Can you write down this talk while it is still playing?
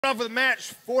Off with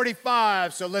match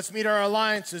 45, so let's meet our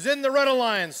alliances. In the red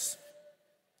alliance,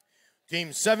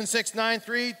 team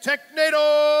 7693,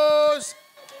 Technados.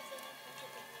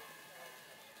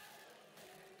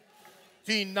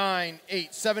 Team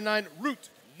 9879, Root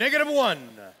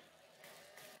 -1.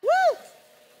 Woo!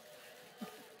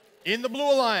 In the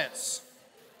blue alliance,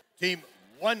 team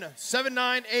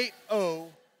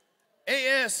 17980,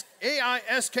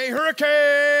 AISK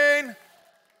Hurricane.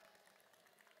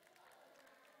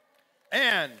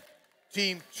 And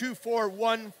team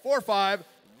 24145,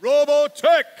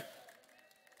 Robotech.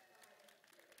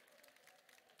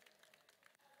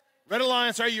 Red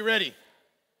Alliance, are you ready?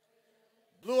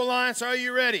 Blue Alliance, are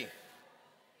you ready?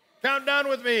 Count down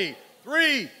with me.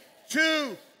 3,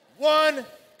 2, 1,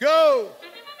 go.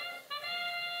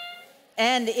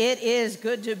 And it is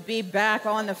good to be back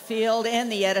on the field in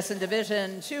the Edison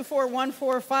division.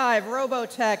 24145,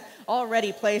 Robotech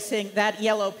already placing that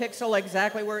yellow pixel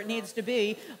exactly where it needs to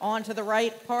be onto the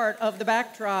right part of the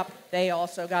backdrop. They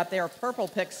also got their purple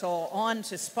pixel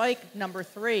onto spike number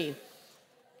 3.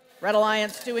 Red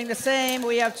Alliance doing the same.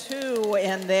 We have 2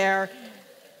 in there.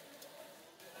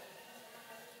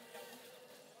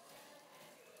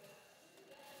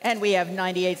 And we have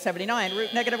 9879,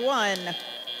 Root -1.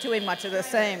 Doing much of the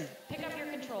same. Pick up your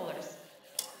controllers.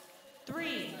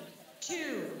 3,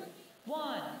 2,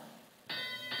 1.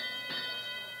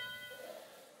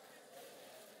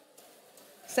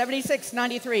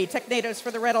 $76.93, Technados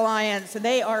for the Red Alliance.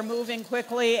 They are moving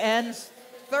quickly and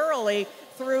thoroughly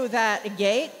through that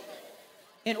gate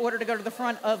in order to go to the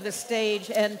front of the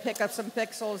stage and pick up some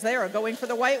pixels. They are going for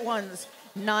the white ones,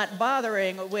 not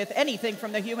bothering with anything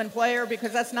from the human player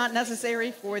because that's not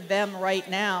necessary for them right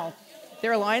now.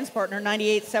 Their alliance partner,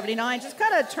 9879, just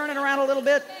kind of turning around a little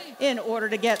bit in order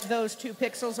to get those 2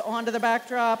 pixels onto the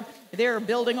backdrop. They're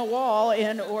building a wall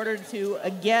in order to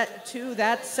get to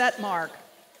that set mark.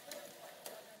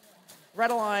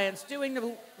 Red Alliance doing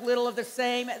a little of the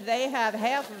same. They have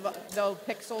half of those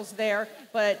pixels there,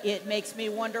 but it makes me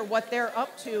wonder what they're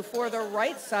up to for the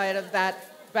right side of that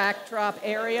backdrop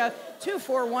area.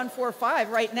 24145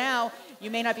 right now. You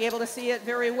may not be able to see it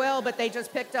very well, but they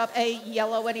just picked up a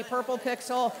yellow and a purple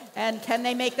pixel. And can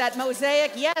they make that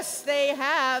mosaic? Yes, they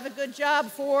have. A good job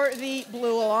for the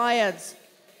Blue Alliance.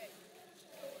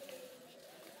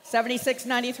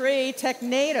 7693,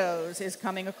 Technados is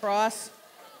coming across.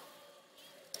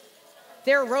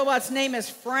 Their robot's name is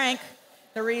Frank.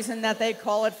 The reason that they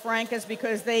call it Frank is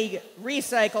because they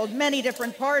recycled many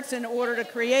different parts in order to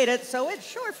create it, so it's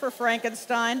short for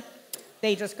Frankenstein.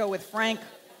 They just go with Frank.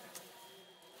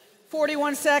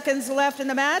 41 seconds left in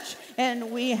the match,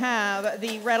 and we have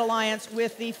the Red Alliance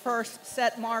with the first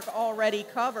set mark already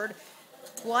covered.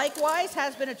 Likewise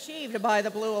has been achieved by the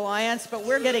Blue Alliance, but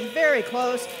we're getting very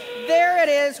close. There it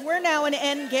is. We're now in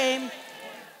endgame.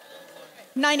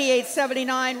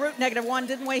 9879, Root -1,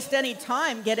 didn't waste any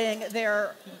time getting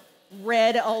their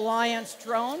Red Alliance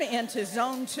drone into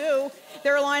Zone 2.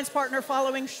 Their alliance partner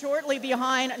following shortly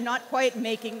behind, not quite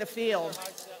making the field.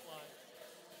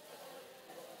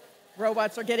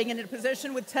 Robots are getting into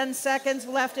position with 10 seconds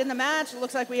left in the match. It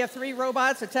looks like we have 3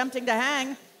 robots attempting to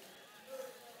hang.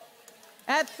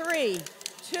 At 3,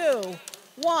 2,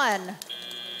 1.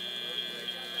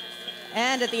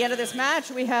 And at the end of this match,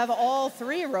 we have all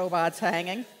 3 robots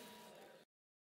hanging.